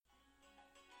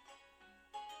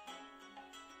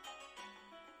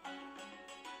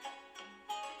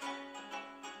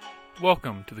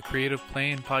Welcome to the Creative Play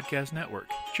and Podcast Network.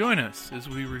 Join us as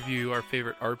we review our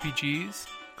favorite RPGs,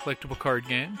 collectible card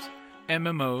games,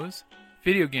 MMOs,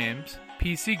 video games,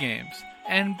 PC games,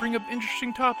 and bring up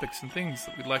interesting topics and things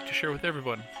that we'd like to share with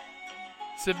everyone.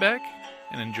 Sit back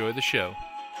and enjoy the show.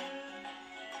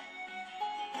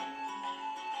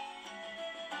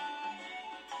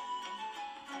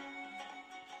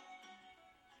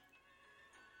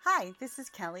 Hi, this is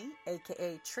Kelly,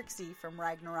 aka Trixie from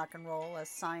Ragnarok and Roll,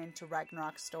 assigned to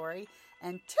Ragnarok Story,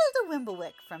 and Tilda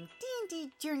Wimblewick from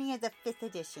D&D Journey of the 5th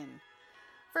Edition.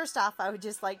 First off, I would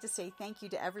just like to say thank you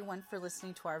to everyone for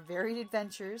listening to our varied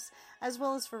adventures, as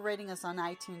well as for rating us on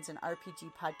iTunes and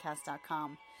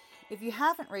RPGpodcast.com. If you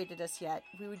haven't rated us yet,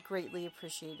 we would greatly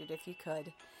appreciate it if you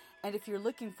could. And if you're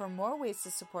looking for more ways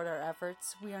to support our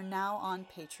efforts, we are now on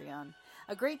Patreon,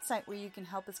 a great site where you can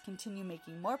help us continue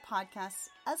making more podcasts,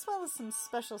 as well as some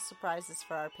special surprises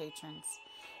for our patrons.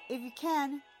 If you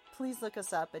can, please look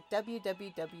us up at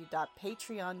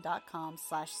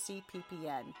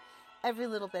www.patreon.com/cppn. Every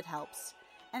little bit helps.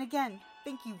 And again,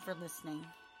 thank you for listening.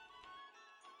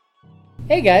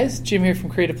 Hey guys, Jim here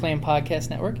from Creative Play and Podcast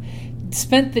Network.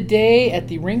 Spent the day at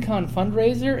the Rincon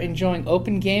fundraiser enjoying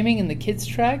open gaming in the kids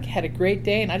track. Had a great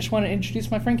day, and I just want to introduce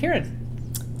my friend Karen.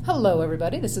 Hello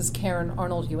everybody, this is Karen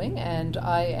Arnold Ewing, and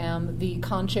I am the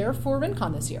con chair for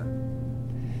Rincon this year.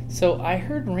 So I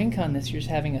heard Rincon this year's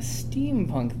having a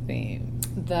steampunk theme.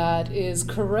 That is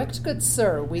correct, good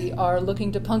sir. We are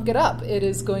looking to punk it up. It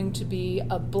is going to be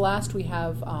a blast. We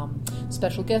have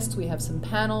special guests, we have some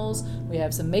panels, we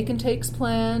have some make and takes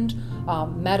planned.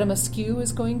 Madame Askew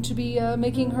is going to be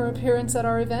making her appearance at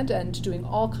our event and doing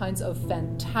all kinds of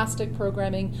fantastic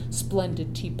programming,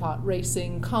 splendid teapot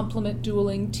racing, compliment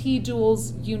dueling, tea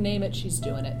duels, you name it, she's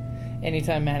doing it.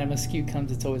 Anytime Madame Askew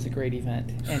comes, it's always a great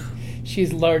event. And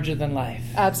she's larger than life.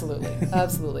 Absolutely,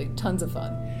 absolutely. Tons of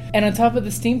fun. And on top of the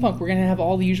steampunk, we're going to have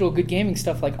all the usual good gaming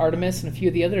stuff like Artemis and a few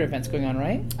of the other events going on,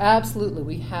 right? Absolutely.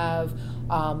 We have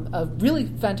a really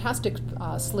fantastic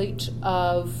slate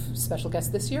of special guests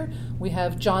this year. We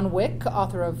have John Wick,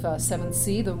 author of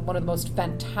 7C, one of the most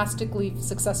fantastically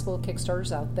successful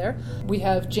Kickstarters out there. We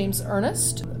have James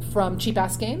Ernest from Cheap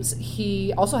Ass Games.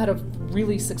 He also had a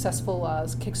really successful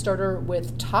Kickstarter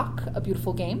with Talk, a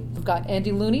beautiful game. We've got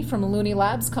Andy Looney from Looney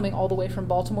Labs coming all the way from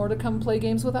Baltimore to come play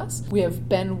games with us. We have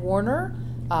Ben Warner,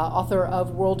 author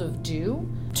of World of Dew.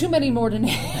 Too many more to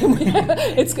name.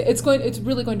 It's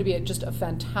really going to be just a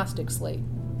fantastic slate.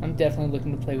 I'm definitely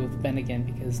looking to play with Ben again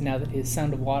because now that his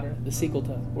Sound of Water, the sequel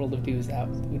to World of Dew, is out,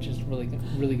 which is a really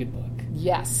good book.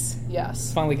 Yes.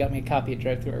 Finally got me a copy of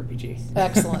Drive-Thru RPG.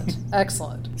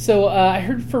 Excellent. So I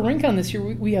heard for Rincon this year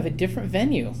we have a different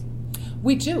venue.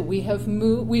 We do.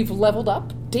 We've leveled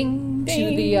up. Ding.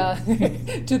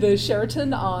 To the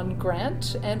Sheraton on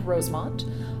Grant and Rosemont.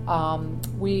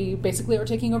 We basically are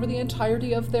taking over the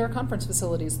entirety of their conference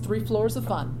facilities. 3 floors of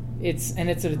fun. It's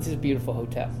a beautiful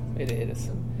hotel. It is.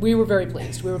 We were very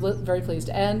pleased.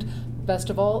 And best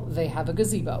of all, they have a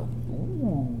gazebo.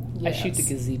 Ooh. Yes. I shoot the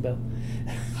gazebo.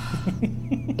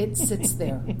 It sits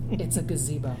there. It's a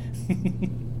gazebo.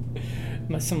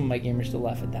 Some of my gamers still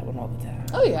laugh at that one all the time.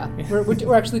 Oh yeah,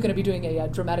 we're actually going to be doing a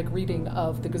dramatic reading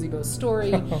of the gazebo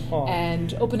story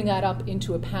and opening that up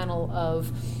into a panel of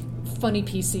funny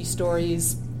PC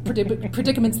stories,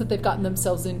 predicaments that they've gotten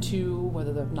themselves into,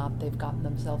 whether or not they've gotten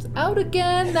themselves out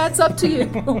again, that's up to you.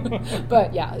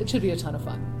 But yeah, it should be a ton of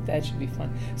fun. That should be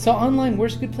fun. So online,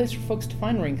 where's a good place for folks to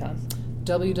find Rincon?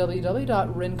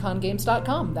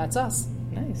 www.rincongames.com. That's us.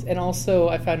 Nice. And also,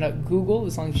 I found out Google,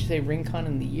 as long as you say Rincon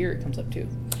in the year, it comes up too.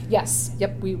 Yes.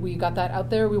 Yep. We got that out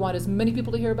there. We want as many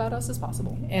people to hear about us as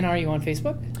possible. And are you on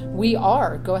Facebook? We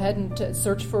are. Go ahead and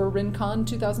search for Rincon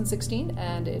 2016,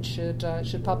 and it should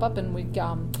pop up. And we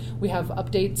have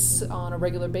updates on a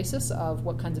regular basis of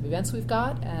what kinds of events we've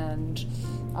got. And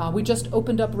we just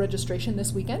opened up registration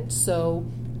this weekend, so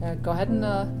go ahead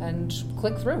and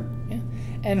click through. Yeah.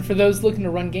 And for those looking to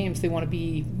run games, they want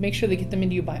to make sure they get them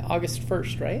into you by August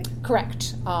 1st, right?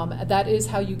 Correct. That is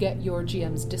how you get your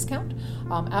GM's discount.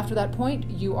 After that point,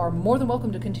 you are more than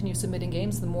welcome to continue submitting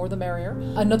games. The more the merrier.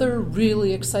 Another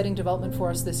really exciting development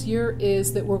for us this year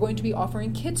is that we're going to be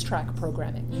offering kids track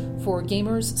programming. For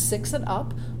gamers 6 and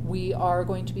up, we are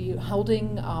going to be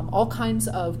holding all kinds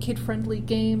of kid-friendly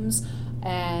games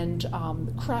and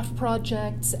craft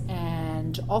projects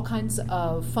and all kinds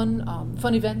of fun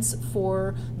events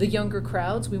for the younger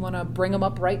crowds. We want to bring them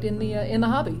up right in the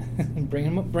hobby.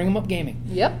 bring them up gaming.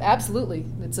 Yep, absolutely.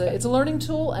 It's a learning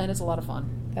tool and it's a lot of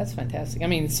fun. That's fantastic. I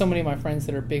mean, so many of my friends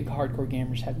that are big hardcore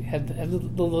gamers have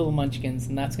the little munchkins,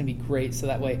 and that's going to be great. So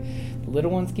that way, the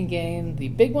little ones can game, the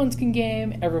big ones can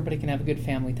game, everybody can have a good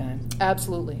family time.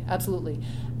 Absolutely, absolutely.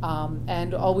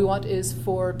 And all we want is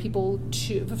for people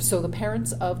so the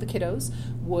parents of the kiddos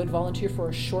would volunteer for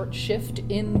a short shift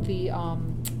in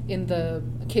the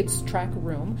kids track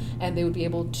room, and they would be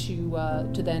able to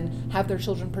then have their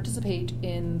children participate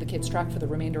in the kids track for the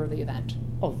remainder of the event.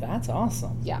 Oh, that's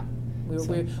awesome. Yeah.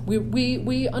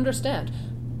 We understand.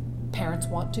 Parents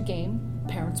want to game.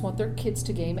 Parents want their kids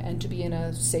to game and to be in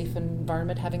a safe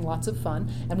environment, having lots of fun.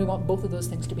 And we want both of those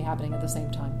things to be happening at the same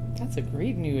time. That's a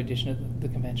great new addition to the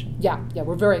convention. Yeah,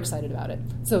 we're very excited about it.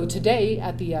 So today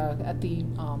at the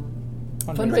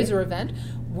fundraiser event,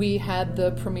 we had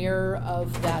the premiere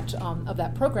of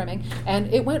that programming, and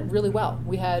it went really well.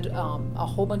 We had a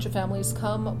whole bunch of families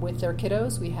come with their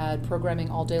kiddos. We had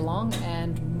programming all day long,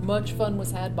 and much fun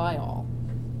was had by all.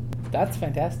 That's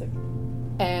fantastic.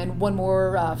 And one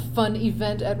more fun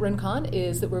event at RenCon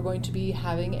is that we're going to be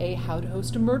having a How to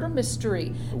Host a Murder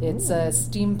Mystery. Ooh. It's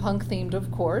steampunk themed,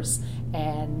 of course,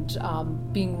 and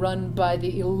being run by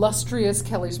the illustrious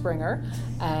Kelly Springer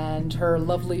and her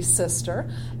lovely sister.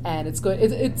 And it's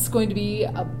going to be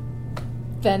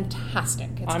fantastic.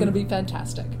 It's going to be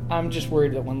fantastic. I'm just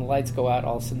worried that when the lights go out,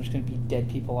 all of a sudden there's going to be dead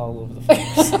people all over the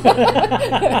floors.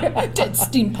 Dead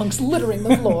steampunks littering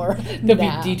the floor. There'll be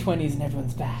D20s and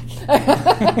everyone's back.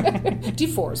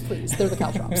 D4s, please. They're the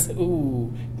caltrops.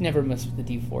 Ooh, never mess with the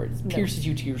D4. It pierces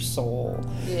you to your soul.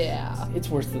 Yeah. It's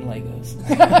worse than Legos.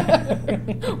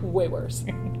 Way worse.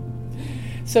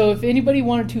 So if anybody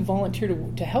wanted to volunteer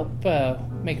to help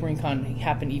make RenCon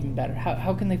happen even better,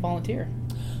 how can they volunteer?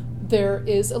 There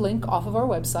is a link off of our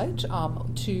website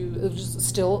to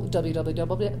still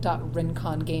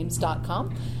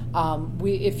www.rencongames.com.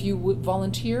 If you would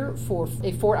volunteer for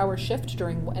a 4-hour shift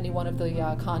during any one of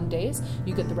the con days,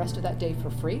 you get the rest of that day for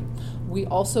free. We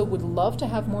also would love to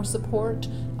have more support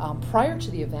prior to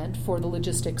the event for the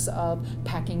logistics of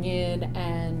packing in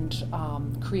and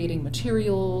creating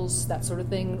materials, that sort of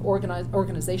thing,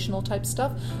 organizational type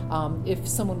stuff. If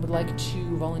someone would like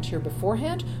to volunteer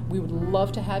beforehand, we would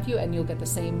love to have you, and you'll get the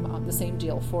same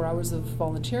deal. 4 hours of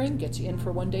volunteering gets you in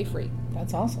for 1 day free.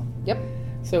 That's awesome. Yep.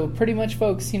 So pretty much,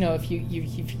 folks, if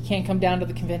you can't come down to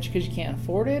the convention because you can't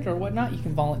afford it or whatnot, you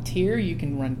can volunteer, you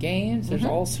can run games. There's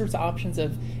all sorts of options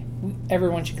of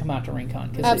everyone should come out to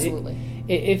RenCon. Absolutely.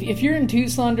 If you're in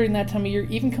Tucson during that time of year,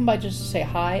 even come by just to say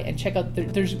hi and check out.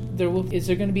 Is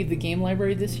there going to be the game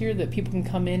library this year that people can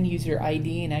come in, use your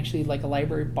ID, and actually, like a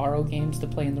library, borrow games to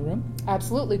play in the room?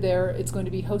 Absolutely. It's going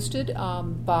to be hosted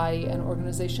by an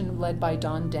organization led by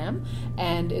Don Dam,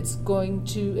 and it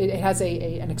has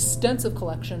an extensive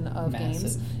collection of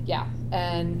games. Yeah,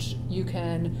 and you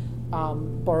can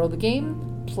borrow the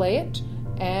game, play it,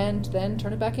 and then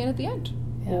turn it back in at the end.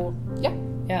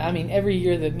 Yeah, I mean, every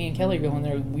year that me and Kelly go in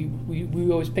there,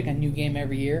 we always pick a new game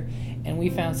every year, and we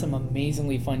found some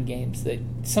amazingly fun games. That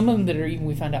some of them that are even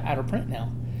we found out of print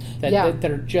now, that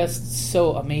are just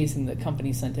so amazing that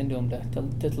companies sent into them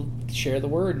to share the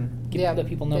word and let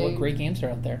people know what great games are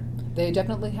out there. They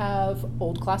definitely have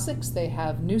old classics. They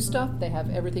have new stuff. They have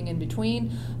everything in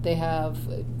between. They have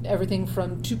everything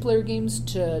from 2-player games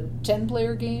to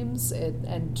 10-player games.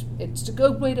 And it's a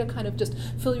good way to kind of just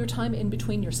fill your time in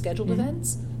between your scheduled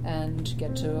events and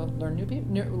get to learn new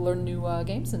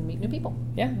games and meet new people.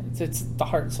 Yeah, it's the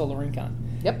heart and soul of RenCon.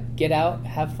 Yep. Get out,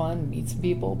 have fun, meet some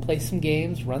people, play some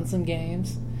games, run some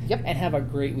games, and have a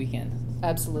great weekend.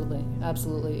 Absolutely.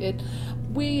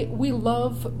 We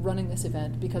love running this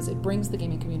event because it brings the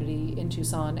gaming community in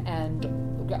Tucson, and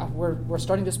we're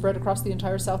starting to spread across the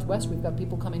entire Southwest. We've got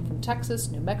people coming from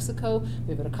Texas, New Mexico.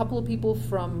 We've got a couple of people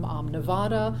from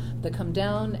Nevada that come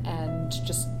down and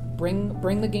just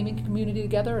bring the gaming community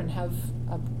together and have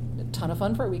a ton of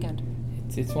fun for a weekend.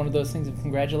 It's one of those things of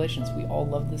congratulations. We all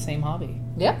love the same hobby.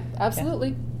 Yeah, absolutely.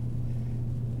 Yeah.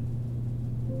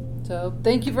 So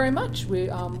thank you very much. We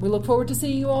look forward to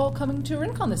seeing you all coming to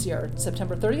RenCon this year,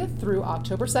 September 30th through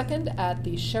October 2nd at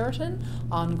the Sheraton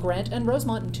on Grant and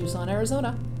Rosemont in Tucson,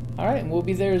 Arizona. All right, and we'll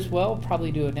be there as well.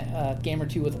 Probably do a game or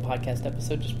two with a podcast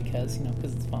episode just because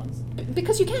it's fun.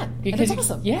 Because you can. Because it's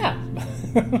awesome. Yeah.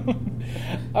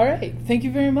 All right. Thank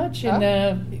you very much.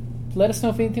 And let us know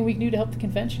if anything we can do to help the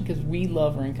convention, because we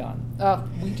love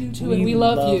RenCon. We do too, and we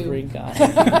love you. RenCon.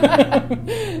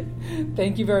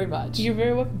 Thank you very much. You're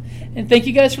very welcome. And thank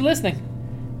you guys for listening.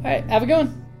 All right, have a good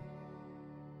one.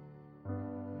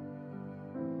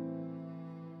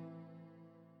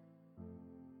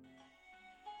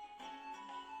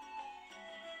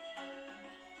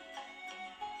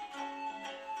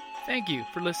 Thank you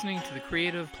for listening to the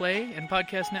Creative Play and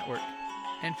Podcast Network.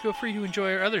 And feel free to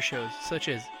enjoy our other shows, such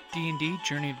as D&D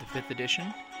Journey of the 5th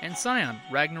Edition and Scion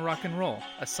Ragnarok and Roll,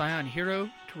 a Scion hero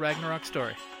to Ragnarok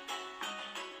story.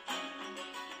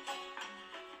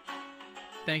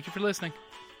 Thank you for listening.